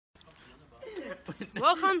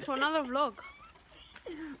Welcome to another vlog.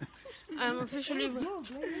 I'm officially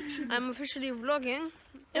vlogging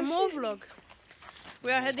a more vlog.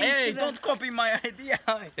 We are heading to the... don't copy my idea.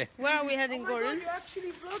 Where are we heading, Gordon? You're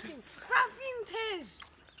actually vlogging. Craft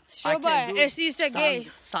Shoba, esti se gay.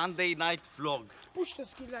 Sunday night vlog. Push the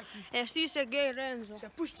ski like Esti se gay, Enzo.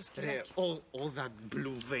 push the ski like All that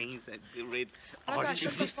blue veins and the red.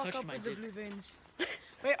 shut the fuck up with the blue veins.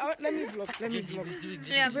 Wait, let me vlog.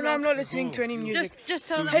 Yeah, Even though I'm not listening to any music. Just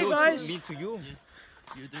tell them. Hey guys. Me to you.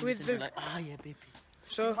 With the... Like, yeah, baby.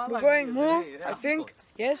 So, we're going more, I think.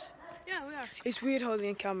 Yes? Yeah, we are. It's weird holding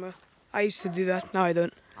a camera. I used to do that, now I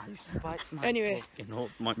don't. I used to bite my Anyway. and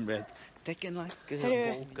hold my breath. Taking like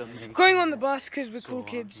Anyway, going on the bus because we're cool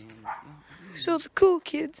kids. So the cool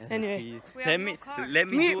kids. Anyway. Let me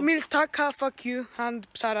do. Miltaka, fuck you, and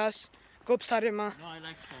Psaras. Go Psarema. No, I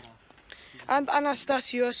like Sarah. And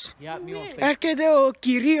Anastasios. Yeah, me on Facebook. Erkedeo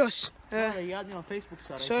Kyrios. Yeah, me on Facebook,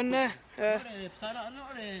 Sarah. So, ne.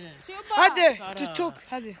 Shoba. Hadi, to talk,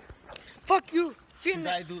 hadi. Fuck you. Should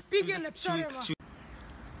I do? Begin the Psarema.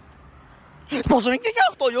 Sponsoring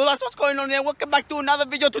yo, that's what's going on here. Welcome back to another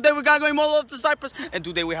video. Today we're going all over the Cyprus, and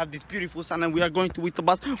today we have this beautiful sun, and we are going to with the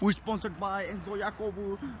bus. We're sponsored by Enzo,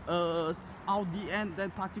 Iacovou, Audi, and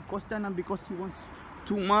then Gostanian because he wants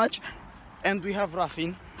too much. And we have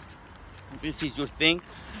Rafin. This is your thing,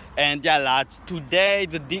 and yeah, lads. Today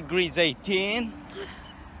the degree is 18.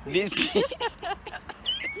 This.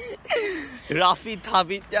 Rafi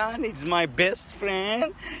Tavitan is my best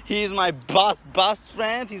friend. He is my best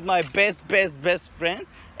friend. He's my best friend.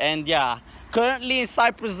 And yeah, currently in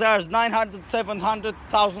Cyprus there's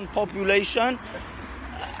 700,000 population.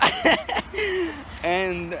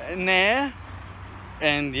 and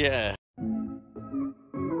yeah.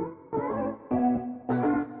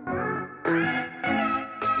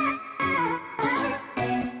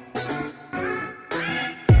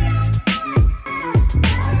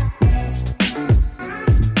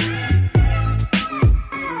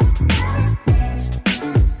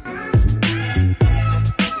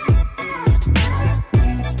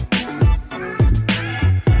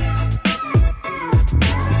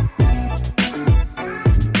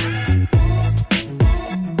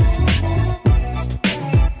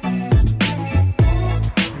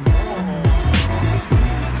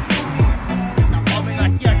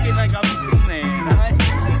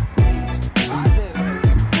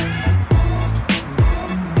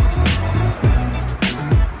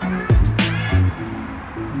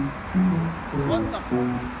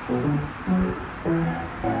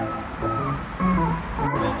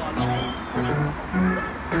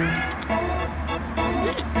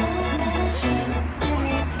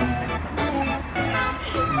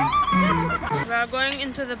 We are going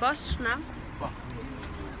into the bus now.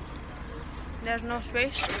 There's no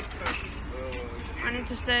space. I need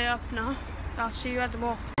to stay up now. I'll see you at the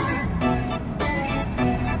mall.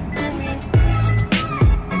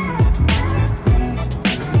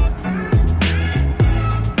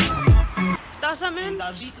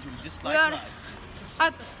 We are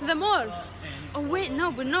at the mall. Oh wait,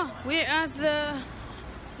 no, but no. We're at the...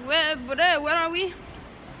 Where are we?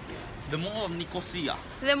 The mall of Nicosia.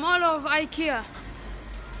 The mall of IKEA.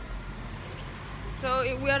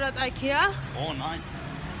 So we are at IKEA. Oh, nice.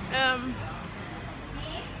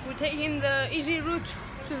 We're taking the easy route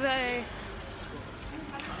to the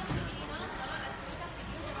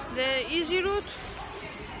easy route.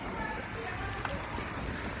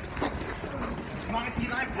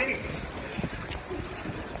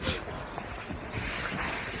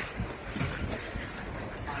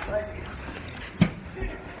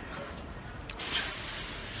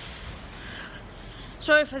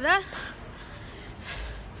 Sorry for that.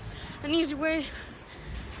 An easy way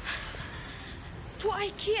to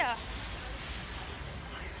IKEA.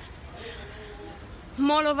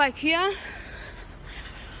 Mall of IKEA.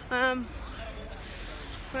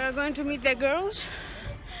 We're going to meet the girls.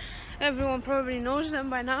 Everyone probably knows them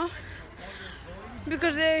by now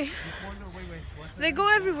because they go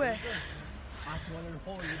everywhere.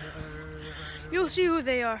 You'll see who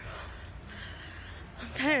they are. I'm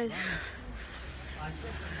tired.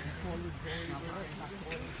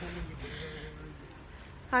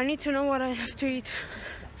 I need to know what I have to eat.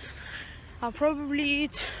 I'll probably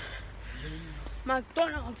eat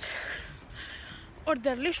McDonald's or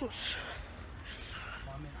Delicious,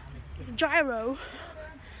 Gyro.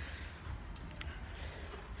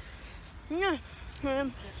 Yeah.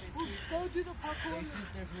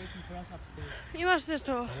 Είμαστε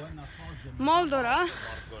στο mall τώρα.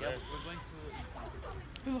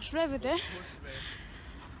 Όπως βλέπετε,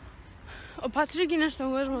 ο Πατρίκ είναι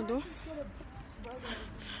στον κόσμο του.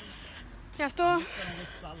 Γι' αυτό...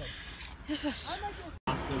 Γεια σας.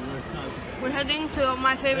 We're heading to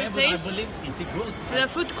my favorite place, Is he good? the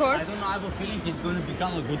food court. I don't know. I have a feeling he's going to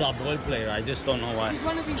become a good ball player. I just don't know why. He's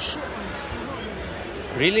one of these short ones.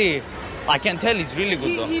 Really? I can tell he's really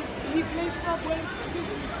good though. He plays for well because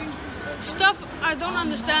he thinks he's so Stuff I don't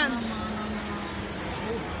understand.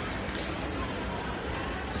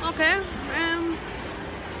 Okay.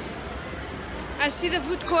 I see the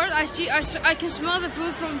food court. I can smell the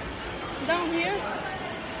food from down here.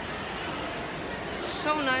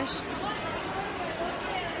 So nice.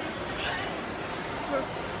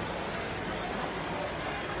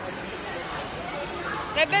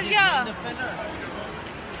 Ρε παιδιά!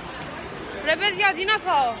 Ρε παιδιά, τι να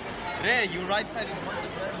φάω? Hey, your right side is much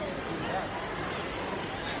better.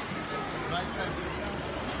 Right side.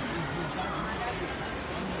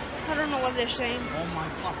 I don't know what they're saying. Oh my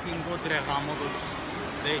fucking god, ρε γάμο τους.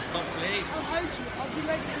 They stop place. I'll hide you. I'll be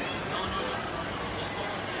like this.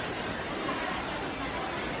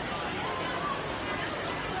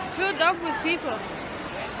 Filled up with people.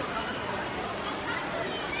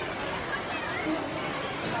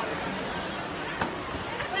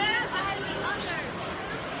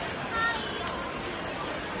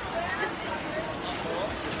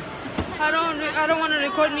 I don't want to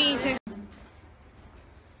record me eating.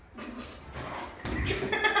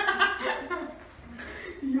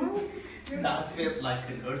 That felt like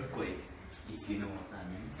an earthquake, if you know what I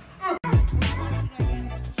mean.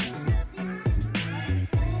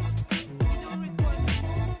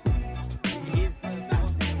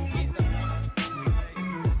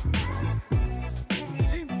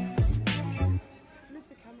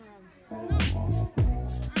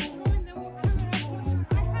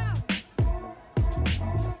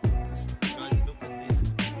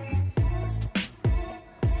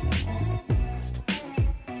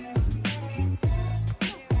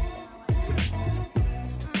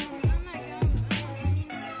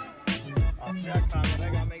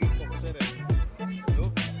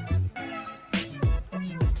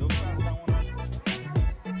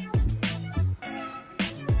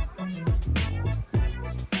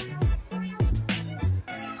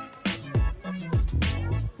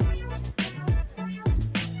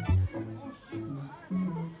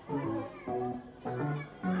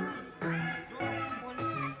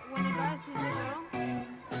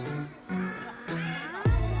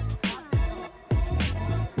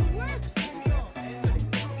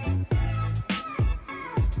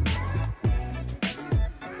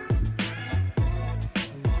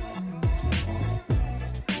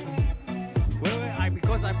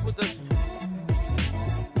 I put the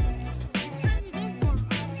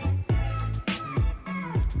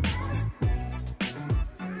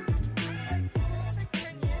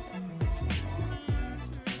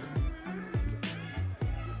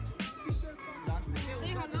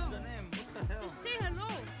Say hello. Just say hello.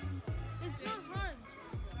 It's not hard.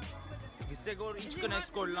 Isegor hiç güne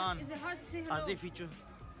skorlan. Is it hard to say hello? Az fiçu.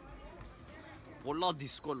 Polla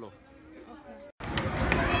diskolo.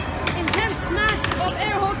 Intense match of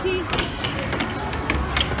air hockey.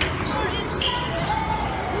 Score is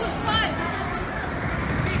who's 5?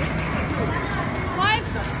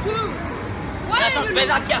 5-2.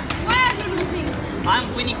 Why are you losing? I'm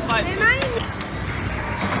winning 5.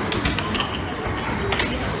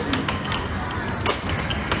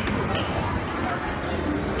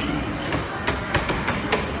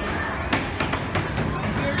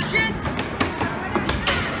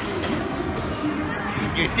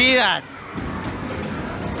 You see that?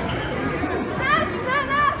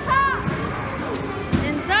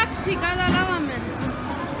 Εντάξει, καταλάβαμε.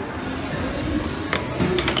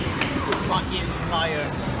 Fucking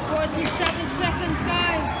tired. 47 seconds,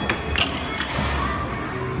 guys.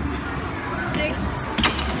 6,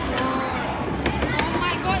 4. Oh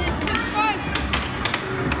my god, it's 6-5.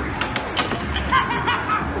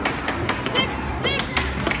 6-6.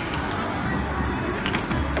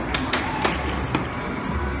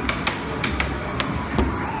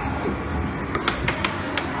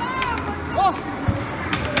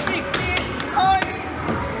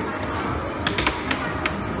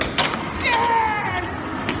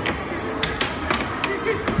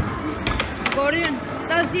 Gordon,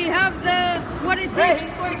 does he have the what it takes?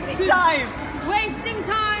 He's wasting time. Wasting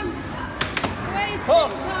time. Wasting Oh.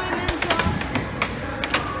 time, Enzo.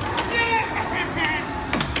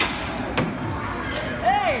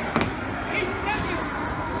 Hey!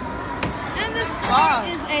 And the score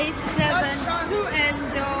is 8-7 to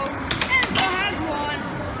Enzo. Enzo has won.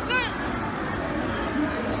 Good.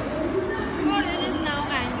 Gordon is now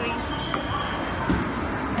angry.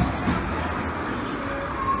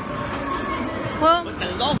 Well,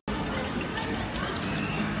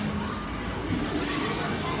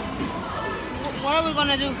 we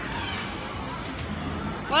gonna do?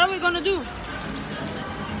 What are we gonna do?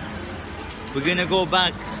 We're gonna go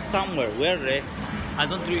back somewhere. Where? I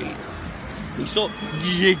don't really. We saw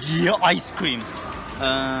ice cream.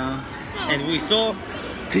 And we saw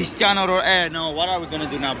Cristiano Ronaldo. No, what are we gonna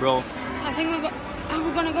do now, bro? I think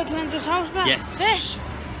we're gonna go to Enzo's house back. Yes.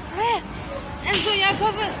 There. Enzo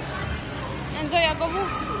Iacovou. Enzo Iacovou.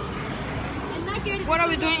 What are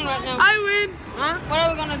we doing right now? I win! Huh? What are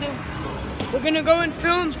we gonna do? We're gonna go and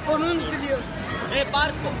film Orun's video. Hey,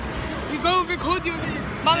 Barco. We go record your video.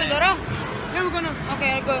 Πάμε τώρα? Yeah, we're gonna. Okay,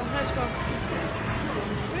 I'll go. Let's go.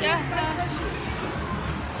 Yeah.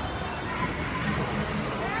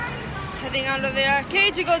 Heading out of the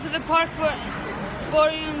arcade to go to the park for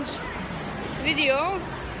Gorian's video.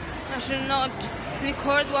 I should not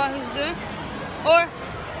record what he's doing. Or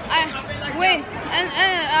wait, and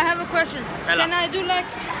I have a question. Bella. Can I do like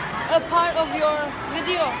a part of your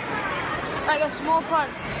video, like a small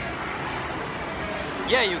part?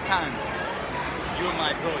 Yeah, you can. You're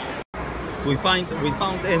my bro. We found Enzo.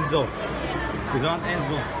 We found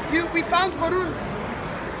Enzo. We found Orun.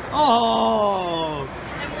 Oh.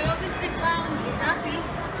 And we obviously found Rafi.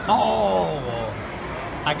 Oh.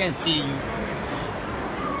 I can see you.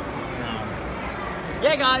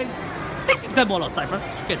 Yeah, guys. This is the Mall of Cyprus.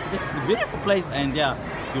 You can see this is a beautiful place, and yeah,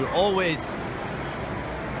 you'll always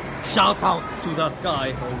shout out to that guy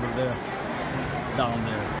over there, down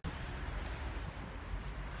there.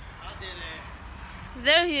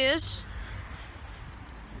 There he is.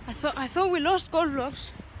 I thought we lost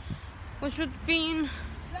GORVLOGS, which would been.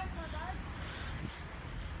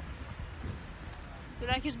 You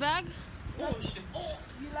like his bag? Oh shit! Oh,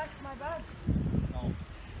 You like my bag? no.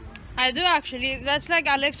 I do actually. That's like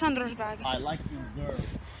Alexandro's bag. I like your girl.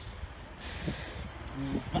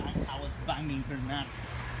 I was banging her neck.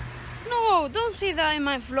 No, don't say that in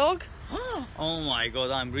my vlog. Oh my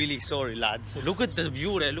god, I'm really sorry, lads. Look at the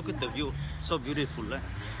view, look at the view. So beautiful,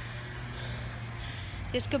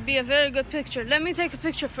 This could be a very good picture. Let me take a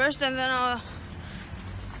picture first, and then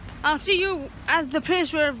I'll see you at the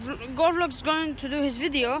place where GORVLOGS is going to do his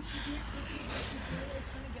video.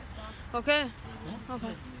 Okay.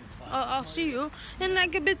 Okay. I'll see you in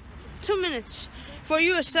like a bit, 2 minutes. For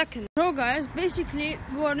you a second. So guys, basically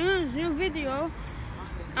Gostanian's new video,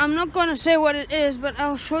 I'm not gonna say what it is, but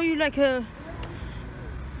I'll show you like a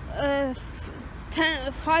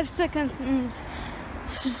 5-second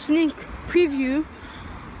sneak preview.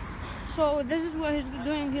 So this is where he's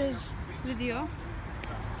doing his video.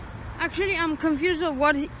 Actually, I'm confused of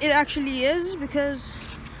what it actually is, because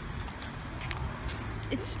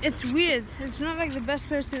it's weird. It's not like the best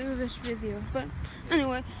place to do this video, but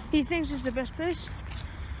anyway, he thinks it's the best place.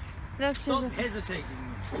 That's his. Stop hesitating.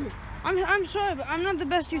 I'm sorry, but I'm not the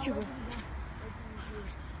best YouTuber.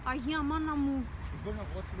 Αγία μάνα μου. You're gonna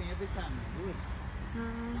watch me every time. Do it. No,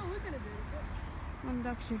 we're gonna do it.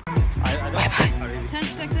 Εντάξει. Bye-bye. 10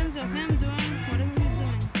 seconds of him doing whatever he's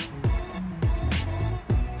doing.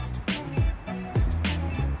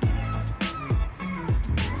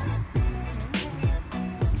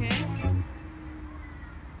 Okay.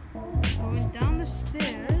 Going down the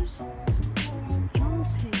stairs.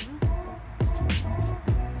 Jumping.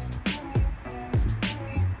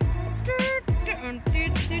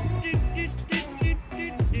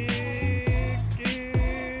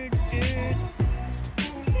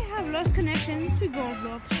 We have lost connection to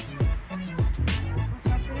GORVLOGS. What's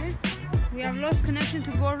happening? We have lost connection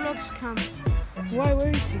to GORVLOGS camp. Why?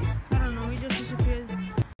 Where is he? I don't know, he just disappeared.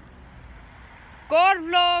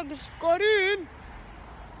 GORVLOGS! Got in!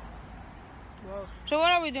 Whoa. So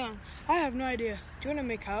what are we doing? I have no idea. Do you want to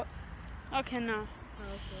make out? Okay, now.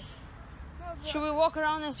 Oh, okay. Should we walk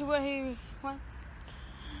around and see where he went?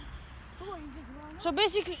 So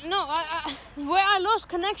basically, no, where I lost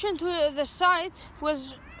connection to the site was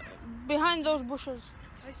behind those bushes.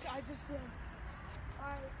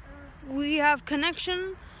 We have connection,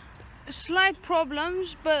 slight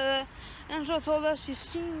problems, but Enzo told us he's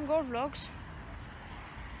seeing GORVLOGS.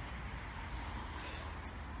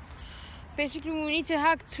 Basically, we need to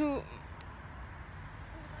hack to.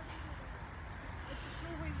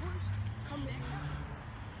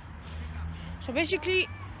 So basically,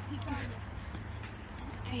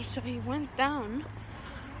 so he went down.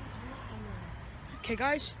 Okay,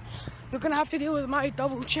 guys, you're gonna have to deal with my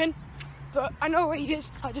double chin, but I know where he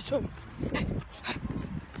is. I just saw him.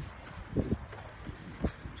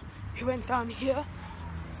 He went down here.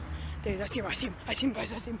 There, I see him. I see him. I see him,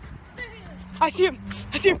 guys. I see him. I see him.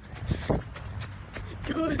 I see him.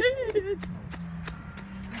 Go ahead.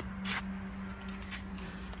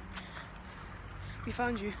 We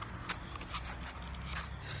found you.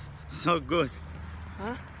 So good.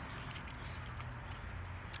 Huh?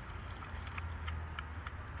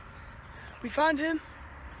 We found him.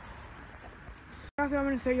 I'm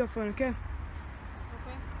gonna say your phone, okay?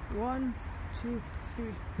 Okay. 1, 2,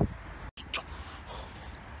 3.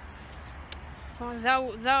 Oh,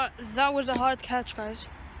 that was a hard catch, guys.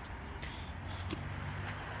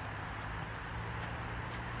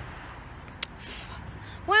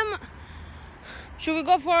 Why am I... Should we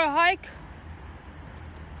go for a hike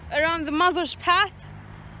around the mother's path?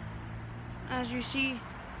 As you see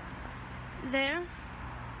there,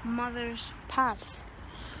 mother's path.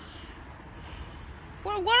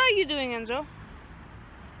 What are you doing, Enzo?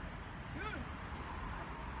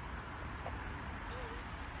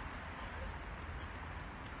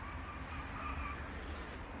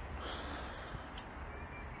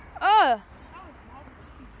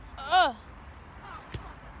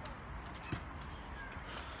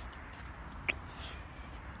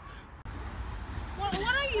 What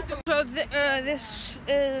are you doing? So this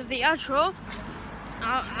is the outro.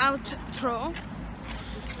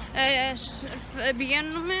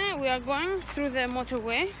 Beginning, we are going through the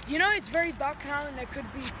motorway. You know, it's very dark now and there could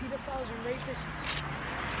be pedophiles and rapists.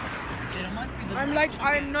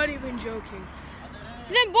 I'm not even joking.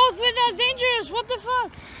 Then both with are dangerous. What the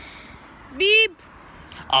fuck? Beep.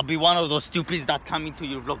 I'll be one of those stupids that come into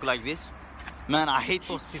your vlog like this. Man, I hate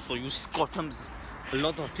those people. You scotums. A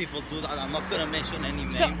lot of people do that. I'm not gonna mention any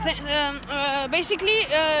names. So basically,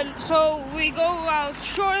 so we go out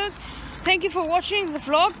short. Thank you for watching the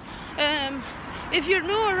vlog. If you're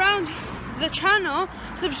new around the channel,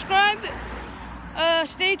 subscribe.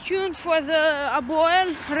 Stay tuned for the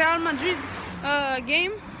Aboel Real Madrid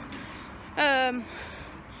game.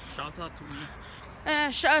 Shout out to me.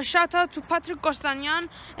 Shout out to Patrick Gostanian,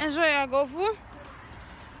 Enzo Iacovou,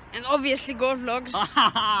 and obviously GORVLOGS.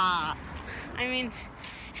 I mean,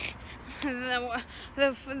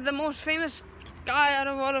 the most famous guy out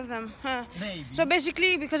of all of them. So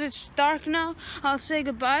basically, because it's dark now, I'll say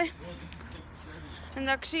goodbye. And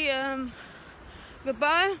actually,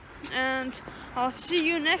 goodbye, and I'll see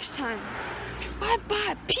you next time. Bye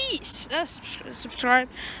bye, peace. Subscribe.